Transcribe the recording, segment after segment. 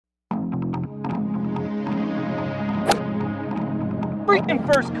freaking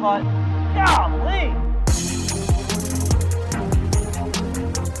first cut. Golly.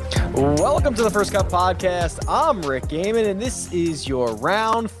 Welcome to the First Cut Podcast. I'm Rick Gaiman, and this is your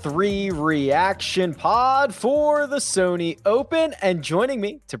Round 3 reaction pod for the Sony Open. And joining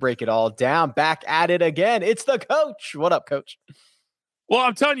me to break it all down, back at it again, it's the coach. What up, coach? Well,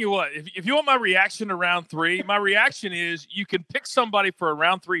 I'm telling you what, if you want my reaction to round 3, my reaction is you can pick somebody for a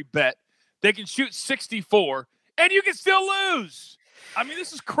round 3 bet. They can shoot 64, and you can still lose. I mean,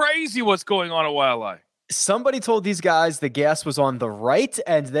 this is crazy what's going on at Wildlife. Somebody told these guys the gas was on the right,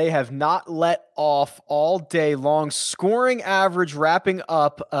 and they have not let off all day long. Scoring average wrapping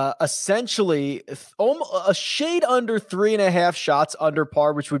up essentially a shade under 3.5 shots under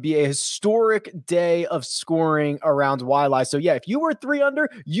par, which would be a historic day of scoring around Wildlife. So, yeah, if you were 3 under,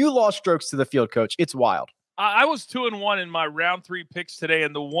 you lost strokes to the field, coach. It's wild. I was 2-1 in my round 3 picks today,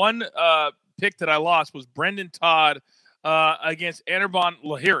 and the one pick that I lost was Brendan Todd against Anirban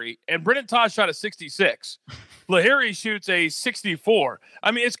Lahiri, and Brendan Todd shot a 66. Lahiri shoots a 64. I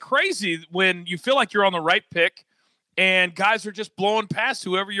mean, it's crazy when you feel like you're on the right pick and guys are just blowing past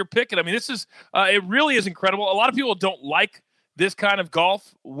whoever you're picking. I mean, this is it really is incredible. A lot of people don't like this kind of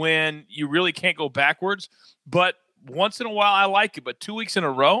golf when you really can't go backwards, but once in a while I like it. But 2 weeks in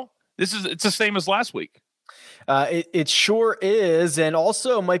a row, it's the same as last week. It sure is, and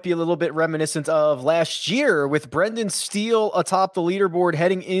also might be a little bit reminiscent of last year with Brendan Steele atop the leaderboard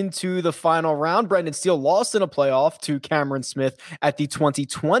heading into the final round. Brendan Steele lost in a playoff to Cameron Smith at the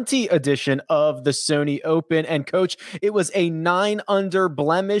 2020 edition of the Sony Open. And coach, it was a 9 under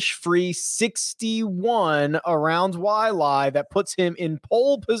blemish-free 61 around Wildlife that puts him in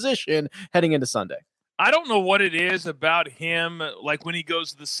pole position heading into Sunday. I don't know what it is about him. Like when he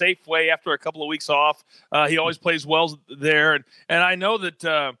goes the safe way after a couple of weeks off, he always plays well there. And I know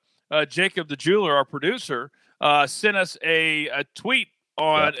that Jacob the jeweler, our producer, sent us a tweet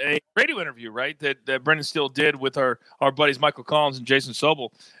on a radio interview, right, that Brendan Steele did with our buddies Michael Collins and Jason Sobel.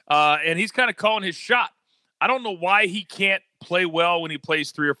 And he's kind of calling his shot. I don't know why he can't play well when he plays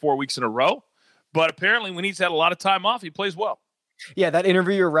 3 or 4 weeks in a row, but apparently when he's had a lot of time off, he plays well. Yeah, that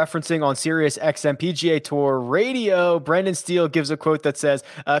interview you're referencing on Sirius XM PGA Tour Radio, Brendan Steele gives a quote that says,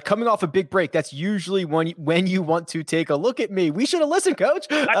 coming off a big break, that's usually when you want to take a look at me. We should have listened, coach,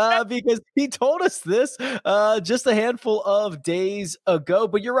 because he told us this just a handful of days ago.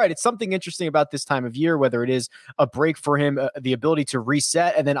 But you're right. It's something interesting about this time of year, whether it is a break for him, the ability to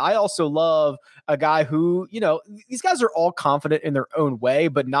reset. And then I also love a guy who, these guys are all confident in their own way,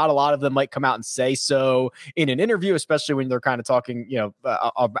 but not a lot of them might come out and say so in an interview, especially when they're kind of talking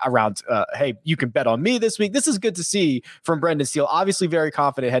around, hey, you can bet on me this week. This is good to see from Brendan Steele. Obviously very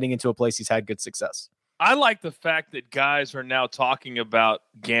confident heading into a place he's had good success. I like the fact that guys are now talking about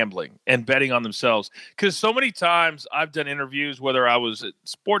gambling and betting on themselves, because so many times I've done interviews, whether I was at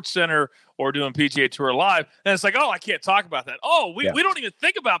Sports Center or doing PGA Tour Live, and it's like, oh, I can't talk about that. Oh, we don't even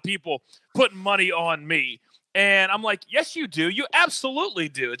think about people putting money on me. And I'm like, yes, you do. You absolutely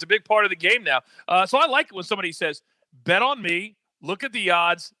do. It's a big part of the game now. So I like it when somebody says, bet on me. Look at the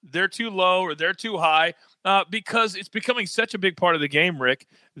odds. They're too low or they're too high, because it's becoming such a big part of the game, Rick,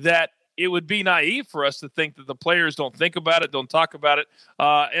 that it would be naive for us to think that the players don't think about it, don't talk about it,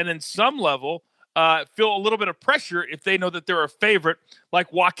 and in some level feel a little bit of pressure if they know that they're a favorite,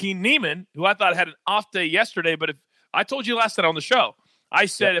 like Joaquin Niemann, who I thought had an off day yesterday. But if I told you last night on the show, I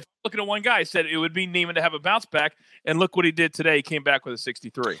said, if I'm looking at one guy, I said it would be Niemann to have a bounce back. And look what he did today. He came back with a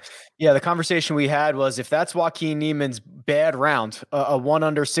 63. Yeah, the conversation we had was, if that's Joaquin Niemann's bad round, a 1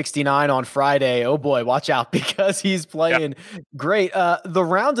 under 69 on Friday, oh boy, watch out, because he's playing great. The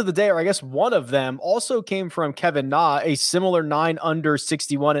round of the day, or I guess one of them, also came from Kevin Na, a similar 9 under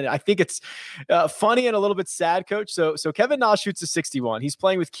 61. And I think it's funny and a little bit sad, coach. So Kevin Na shoots a 61. He's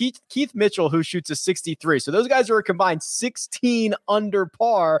playing with Keith Mitchell, who shoots a 63. So those guys are a combined 16 under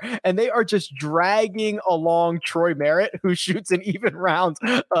par, and they are just dragging along Troy Merritt, who shoots an even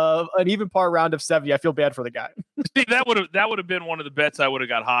par round of 70. I feel bad for the guy. See, that would have been one of the bets I would have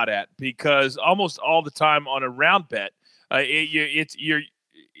got hot at, because almost all the time on a round bet, they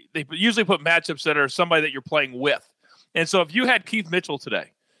usually put matchups that are somebody that you're playing with. And so if you had Keith Mitchell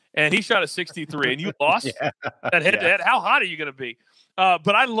today and he shot a 63 and you lost that head-to-head, how hot are you going to be?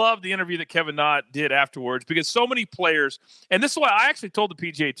 But I love the interview that Kevin Knott did afterwards, because so many players, and this is why I actually told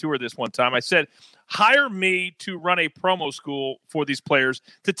the PGA Tour this one time. I said, hire me to run a promo school for these players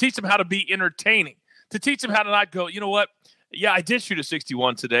to teach them how to be entertaining, to teach them how to not go, you know what? Yeah, I did shoot a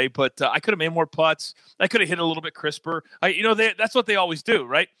 61 today, but I could have made more putts. I could have hit a little bit crisper. That's what they always do,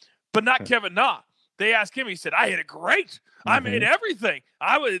 right? But not Kevin Knott. They asked him, he said, I hit it great. I made everything.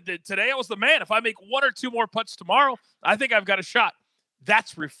 Today I was the man. If I make 1 or 2 more putts tomorrow, I think I've got a shot.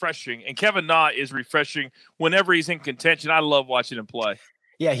 that's refreshing. And Kevin Na is refreshing whenever he's in contention. I love watching him play.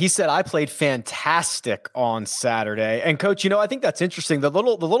 Yeah, he said I played fantastic on Saturday. And coach, I think that's interesting. The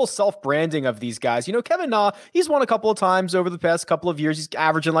little self-branding of these guys. Kevin Na, he's won a couple of times over the past couple of years. He's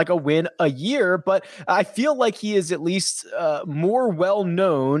averaging like a win a year, but I feel like he is at least more well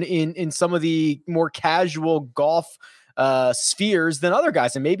known in some of the more casual golf spheres than other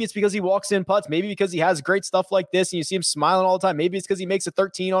guys. And maybe it's because he walks in putts, maybe because he has great stuff like this and you see him smiling all the time. Maybe it's because he makes a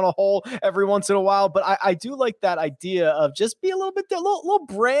 13 on a hole every once in a while. But I do like that idea of just be a little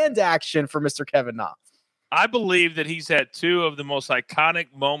brand action for Mr. Kevin Na. I believe that he's had two of the most iconic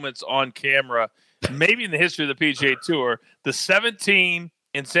moments on camera, maybe in the history of the PGA Tour. The 17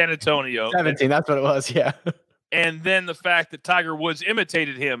 in San Antonio. 17, that's what it was, yeah. And then the fact that Tiger Woods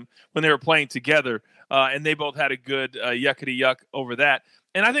imitated him when they were playing together. And they both had a good yuckity yuck over that.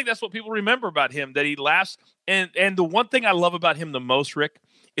 And I think that's what people remember about him, that he laughs. And the one thing I love about him the most, Rick,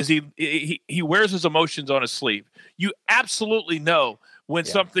 is he wears his emotions on his sleeve. You absolutely know when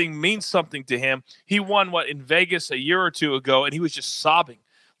something means something to him. He won, in Vegas a year or two ago, and he was just sobbing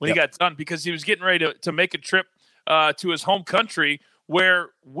when he got done because he was getting ready to make a trip to his home country where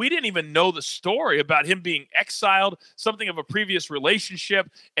we didn't even know the story about him being exiled, something of a previous relationship,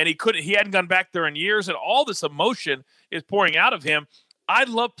 and he hadn't gone back there in years, and all this emotion is pouring out of him. I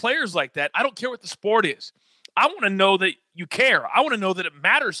love players like that. I don't care what the sport is. I want to know that you care. I want to know that it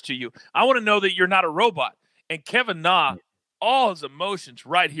matters to you. I want to know that you're not a robot. And Kevin Na, all his emotions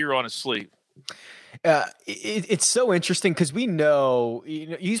right here on his sleeve. It's so interesting because we know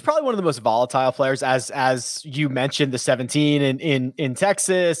he's probably one of the most volatile players, as you mentioned, the 17 in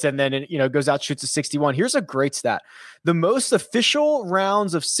Texas, and then goes out, shoots a 61. Here's a great stat: the most official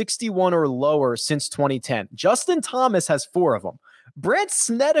rounds of 61 or lower since 2010. Justin Thomas has 4 of them. Brandt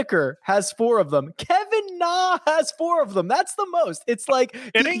Snedeker has 4 of them. Kevin Na has 4 of them. That's the most. It's like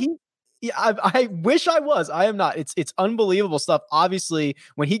yeah, I wish I was. I am not. It's unbelievable stuff. Obviously,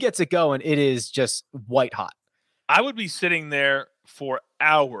 when he gets it going, it is just white hot. I would be sitting there for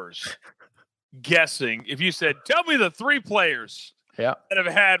hours guessing if you said, tell me the 3 players that have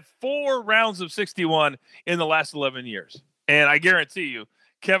had 4 rounds of 61 in the last 11 years. And I guarantee you,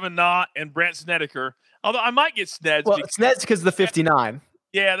 Kevin Na and Brandt Snedeker, although I might get Sneds. Well, Sneds because of the 59.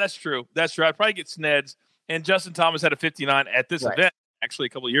 Yeah, that's true. I'd probably get Sneds. And Justin Thomas had a 59 at this event. Actually, a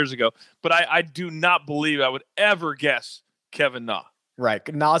couple of years ago, but I do not believe I would ever guess Kevin Na.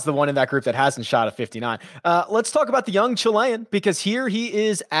 Right. Na's the one in that group that hasn't shot a 59. Let's talk about the young Chilean, because here he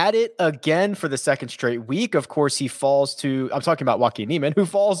is at it again for the second straight week. Of course, he falls to, I'm talking about Joaquin Niemann, who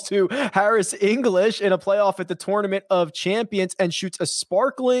falls to Harris English in a playoff at the Tournament of Champions and shoots a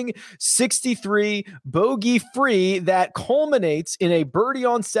sparkling 63 bogey-free that culminates in a birdie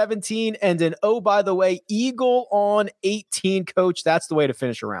on 17 and an, oh, by the way, eagle on 18. Coach, that's the way to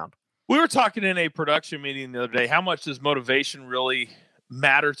finish a round. We were talking in a production meeting the other day, how much does motivation really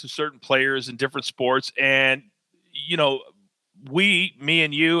matter to certain players in different sports? And, me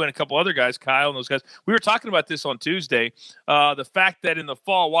and you and a couple other guys, Kyle and those guys, we were talking about this on Tuesday. The fact that in the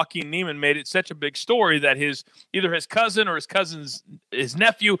fall, Joaquin Niemann made it such a big story that either his cousin or his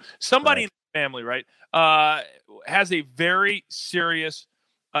nephew, somebody in the family, right, has a very serious,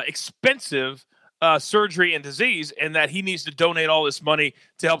 expensive surgery and disease, and that he needs to donate all this money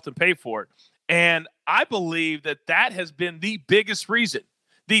to help them pay for it. And I believe that has been the biggest reason,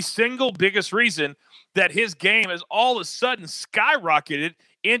 the single biggest reason that his game has all of a sudden skyrocketed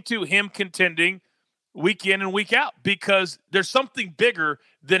into him contending week in and week out, because there's something bigger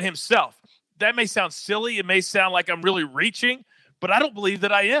than himself. That may sound silly. It may sound like I'm really reaching, but I don't believe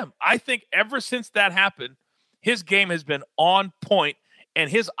that I am. I think ever since that happened, his game has been on point. And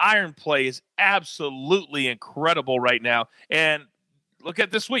his iron play is absolutely incredible right now. And look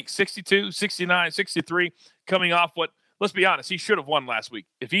at this week, 62, 69, 63, coming off let's be honest, he should have won last week.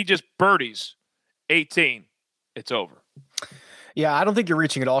 If he just birdies 18, it's over. Yeah, I don't think you're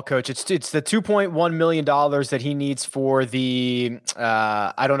reaching at all, Coach. It's the $2.1 million that he needs for the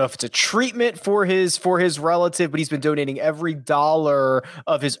I don't know if it's a treatment for his relative, but he's been donating every dollar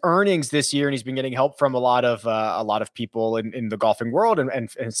of his earnings this year, and he's been getting help from a lot of people in the golfing world and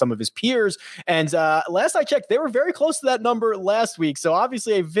some of his peers. And last I checked, they were very close to that number last week. So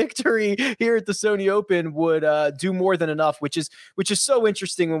obviously, a victory here at the Sony Open would do more than enough, which is so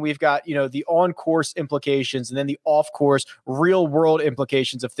interesting when we've got the on course implications and then the off course real world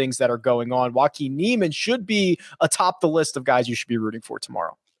implications of things that are going on. Joaquin Niemann should be atop the list of guys you should be rooting for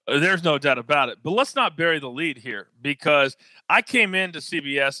tomorrow. There's no doubt about it. But let's not bury the lead here, because I came into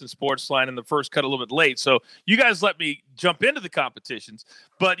CBS and Sportsline in the first cut a little bit late. So you guys let me jump into the competitions,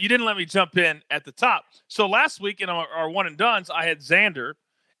 but you didn't let me jump in at the top. So last week in our one and dones, I had Xander,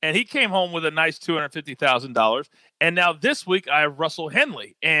 and he came home with a nice $250,000. And now this week I have Russell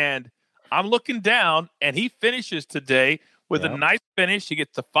Henley, and I'm looking down, and he finishes today with a nice finish. He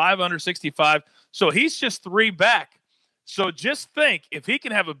gets to 565. So he's just 3 back. So just think, if he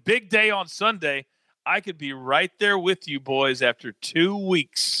can have a big day on Sunday, I could be right there with you boys after 2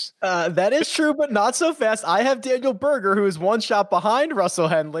 weeks. That is true, but not so fast. I have Daniel Berger, who is 1 shot behind Russell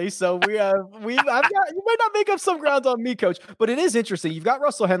Henley. So you might not make up some ground on me, Coach, but it is interesting. You've got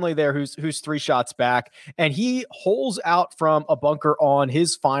Russell Henley there, who's 3 shots back, and he holes out from a bunker on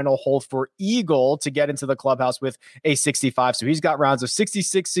his final hole for eagle to get into the clubhouse with a 65. So he's got rounds of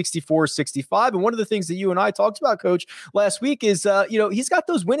 66, 64, 65. And one of the things that you and I talked about, Coach, last week is, he's got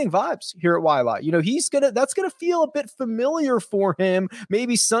those winning vibes here at Waialae. That's gonna feel a bit familiar for him.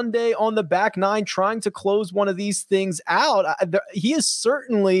 Maybe Sunday on the back 9, trying to close one of these things out. He is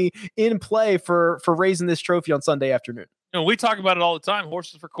certainly in play for raising this trophy on Sunday afternoon. We talk about it all the time,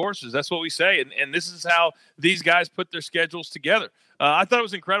 horses for courses. That's what we say, and this is how these guys put their schedules together. I thought it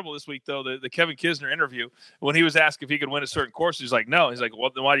was incredible this week, though, the Kevin Kisner interview, when he was asked if he could win a certain course. He's like, no. He's like,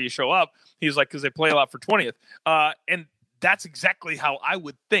 well, then why do you show up? He's like, because they play a lot for 20th. And that's exactly how I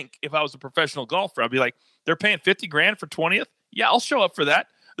would think if I was a professional golfer. I'd be like, they're paying $50,000 for 20th. Yeah, I'll show up for that.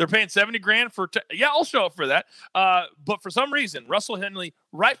 They're paying $70,000 for, yeah, I'll show up for that. But for some reason, Russell Henley,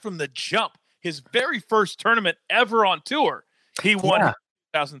 right from the jump, his very first tournament ever on tour, he won in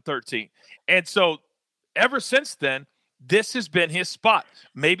 2013. And so ever since then, this has been his spot.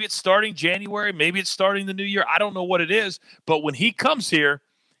 Maybe it's starting January. Maybe it's starting the new year. I don't know what it is. But when he comes here,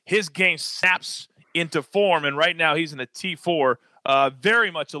 his game snaps into form, and right now he's in a T4,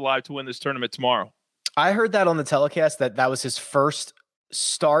 very much alive to win this tournament tomorrow. I heard that on the telecast that was his first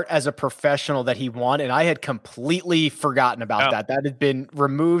start as a professional that he won, and I had completely forgotten about that. That had been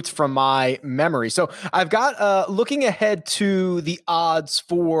removed from my memory. So I've got looking ahead to the odds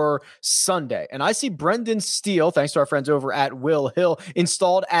for Sunday, and I see Brendan Steele, thanks to our friends over at Will Hill,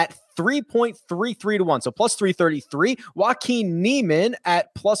 installed at 3.33 to 1. So plus 333. Joaquin Niemann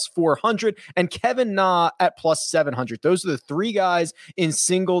at plus 400 and Kevin Na at plus 700. Those are the 3 guys in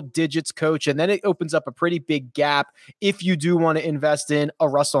single digits, Coach. And then it opens up a pretty big gap if you do want to invest in a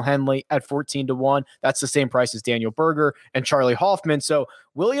Russell Henley at 14 to 1. That's the same price as Daniel Berger and Charlie Hoffman. So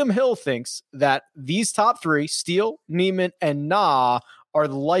William Hill thinks that these top 3, Steele, Niemann, and Na, are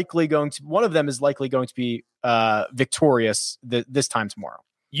likely one of them is likely going to be victorious this time tomorrow.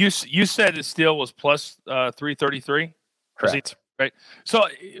 You said that Steele was plus 333? Correct. Right. So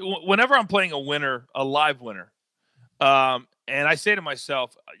whenever I'm playing a winner, a live winner, and I say to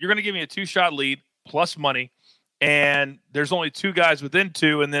myself, you're going to give me a 2-shot lead plus money, and there's only 2 guys within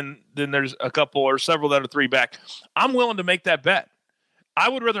 2, and then there's a couple or several that are 3 back, I'm willing to make that bet. I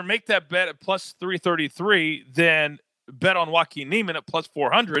would rather make that bet at plus 333 than bet on Joaquin Niemann at plus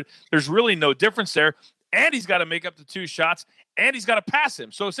 400. There's really no difference there. And he's got to make up the 2 shots, and he's got to pass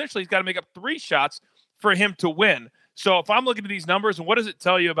him. So essentially, he's got to make up 3 shots for him to win. So if I'm looking at these numbers, and what does it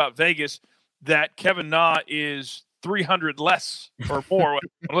tell you about Vegas that Kevin Na is 300 less or more, when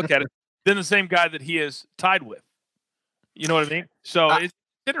I look at it, than the same guy that he is tied with? You know what I mean? So it's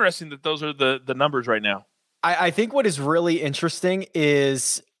interesting that those are the numbers right now. I think what is really interesting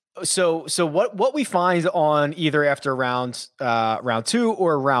is so what we find on either after round 2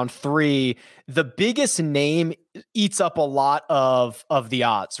 or round 3, the biggest name eats up a lot of the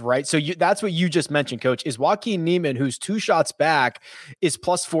odds, right? So that's what you just mentioned, Coach, is Joaquin Niemann, who's 2 shots back, is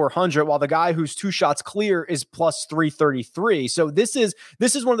plus 400, while the guy who's 2 shots clear is plus 333. So this is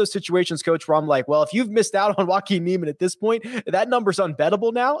one of those situations, Coach, where I'm like, well, if you've missed out on Joaquin Niemann at this point, that number's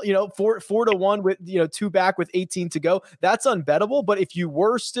unbettable now. 4 to 1 with 2 back with 18 to go. That's unbettable. But if you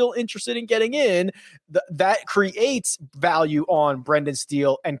were still interested in getting in, that creates value on Brendan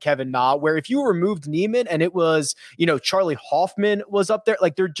Steele and Kevin Na, where if you removed Niemann and it was, Charlie Hoffman was up there,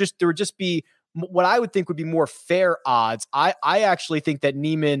 like there would just be what I would think would be more fair odds. I actually think that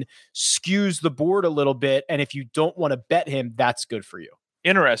Niemann skews the board a little bit, and if you don't want to bet him, that's good for you.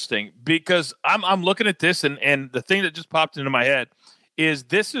 Interesting, because I'm looking at this, and the thing that just popped into my head is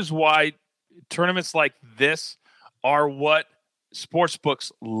this is why tournaments like this are what sports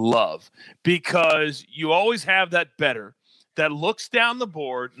books love, because you always have that bettor that looks down the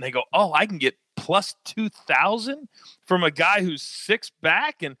board and they go, oh, I can get plus 2,000 from a guy who's 6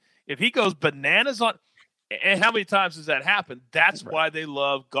 back. And if he goes bananas on, and how many times does that happen? That's why they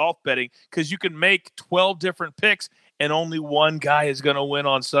love golf betting, because you can make 12 different picks and only one guy is going to win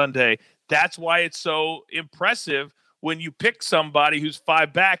on Sunday. That's why it's so impressive when you pick somebody who's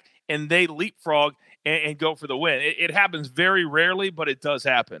 5 back and they leapfrog and go for the win. It happens very rarely, but it does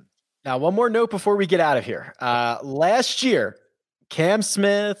happen. Now, one more note before we get out of here. Last year, Cam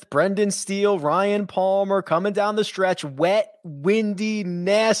Smith, Brendan Steele, Ryan Palmer coming down the stretch, wet, windy,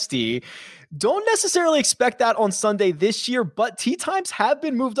 nasty. Don't necessarily expect that on Sunday this year, but tee times have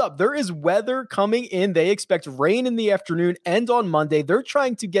been moved up. There is weather coming in. They expect rain in the afternoon and on Monday. They're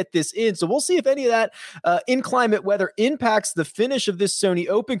trying to get this in. So we'll see if any of that inclement weather impacts the finish of this Sony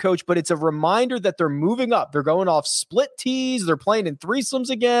Open, Coach, but it's a reminder that they're moving up. They're going off split tees. They're playing in threesomes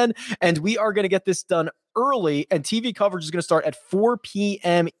again, and we are going to get this done early, and TV coverage is going to start at 4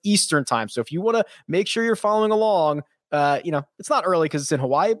 p.m. Eastern time. So if you want to make sure you're following along, it's not early because it's in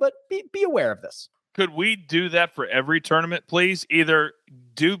Hawaii, but be aware of this. Could we do that for every tournament, please? Either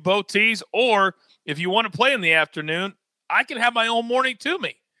do both tees, or if you want to play in the afternoon, I can have my own morning to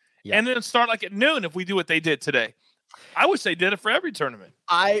me. Yeah. And then start like at noon if we do what they did today. I wish they did it for every tournament.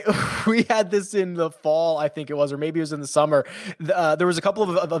 We had this in the fall, I think it was, or maybe it was in the summer. There was a couple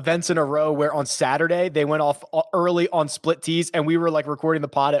of events in a row where on Saturday they went off early on split tees, and we were like recording the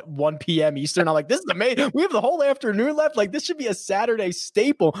pod at 1 p.m. Eastern. I'm like, this is amazing. We have the whole afternoon left. Like, this should be a Saturday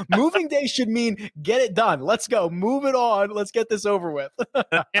staple. Moving day should mean get it done. Let's go. Move it on. Let's get this over with.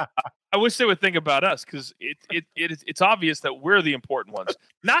 Yeah, I wish they would think about us, because it's obvious that we're the important ones,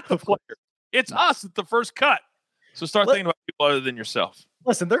 not the player. It's us at the first cut. So start thinking about people other than yourself.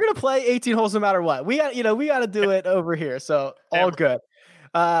 Listen, they're going to play 18 holes no matter what. We got to do it over here. So all good.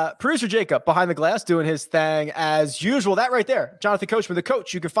 Producer Jacob behind the glass doing his thing as usual. That right there, Jonathan Coachman, the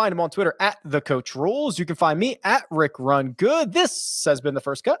coach. You can find him on Twitter at The Coach Rules. You can find me at Rick Run Good. This has been The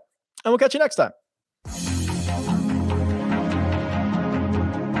First Cut, and we'll catch you next time.